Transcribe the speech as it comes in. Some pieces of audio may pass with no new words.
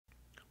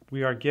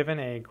We are given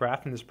a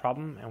graph in this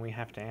problem and we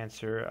have to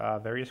answer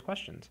various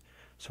questions.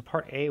 So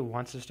part A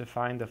wants us to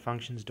find the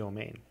function's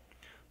domain.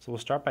 So we'll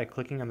start by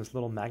clicking on this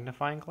little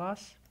magnifying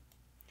glass,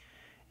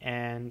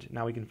 and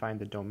now we can find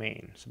the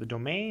domain. So the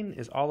domain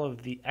is all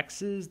of the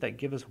x's that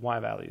give us y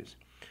values.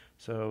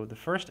 So the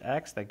first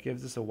x that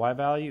gives us a y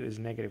value is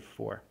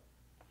 -4.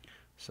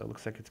 So it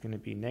looks like it's going to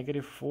be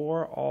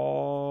 -4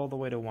 all the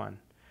way to 1.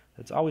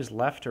 It's always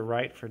left to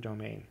right for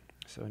domain.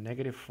 So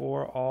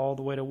 -4 all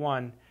the way to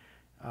 1.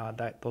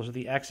 Those are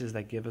the x's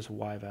that give us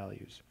y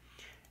values.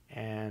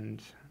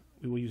 And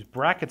we will use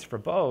brackets for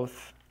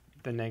both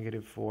the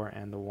 -4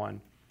 and the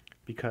 1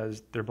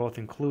 because they're both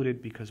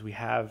included because we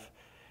have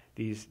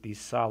these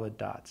solid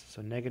dots.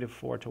 So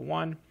 -4 to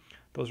 1,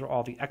 those are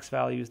all the x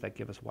values that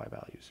give us y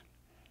values.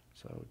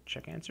 So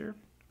check answer,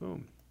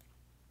 boom.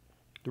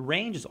 The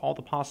range is all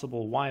the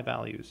possible y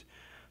values.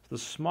 So the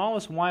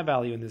smallest y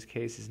value in this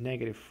case is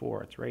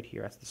 -4. It's right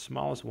here. That's the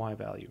smallest y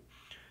value.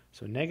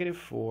 So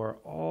 -4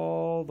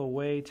 all the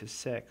way to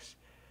 6.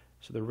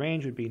 So the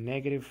range would be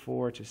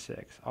 -4 to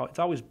 6. It's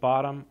always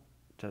bottom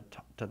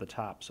to the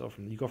top. So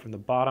you go from the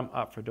bottom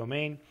up for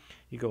domain,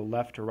 you go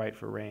left to right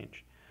for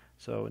range.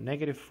 So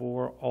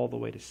 -4 all the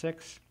way to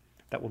 6,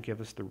 that will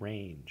give us the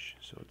range.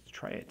 So let's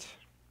try it.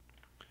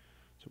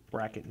 So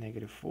bracket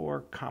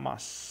 -4, comma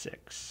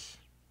 6.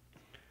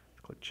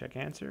 Click check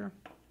answer.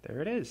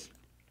 There it is.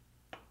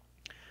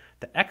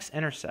 The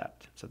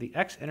x-intercept. So the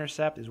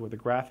x-intercept is where the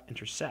graph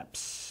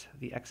intercepts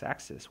the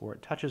x-axis, where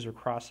it touches or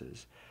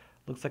crosses.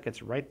 Looks like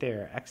it's right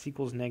there, x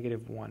equals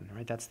 -1,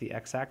 right? That's the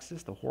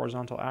x-axis, the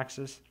horizontal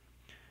axis,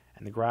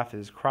 and the graph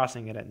is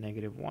crossing it at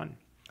 -1.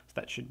 So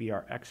that should be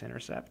our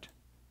x-intercept.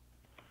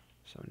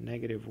 So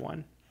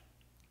 -1.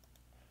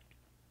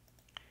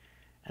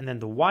 And then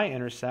the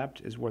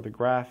y-intercept is where the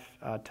graph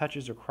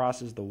touches or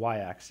crosses the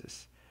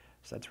y-axis.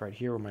 So that's right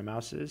here where my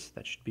mouse is.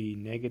 That should be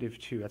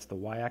 -2. That's the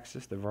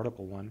y-axis, the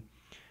vertical one.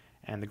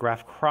 And the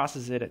graph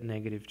crosses it at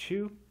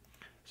 -2.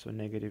 So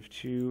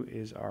 -2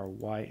 is our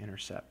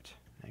y-intercept.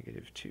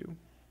 -2.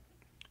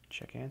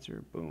 Check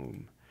answer.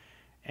 Boom.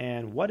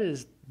 And what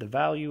is the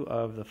value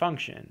of the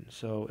function?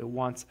 So it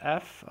wants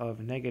f of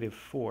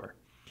 -4.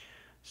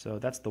 So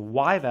that's the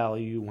y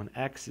value when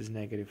x is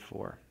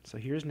 -4. So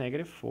here's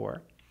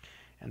 -4.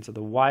 And so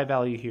the y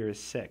value here is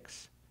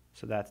 6.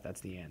 So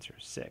that's the answer,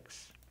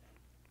 6.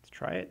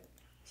 Try it.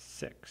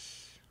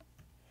 6.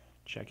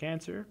 Check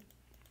answer.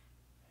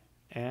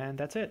 And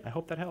that's it. I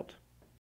hope that helped.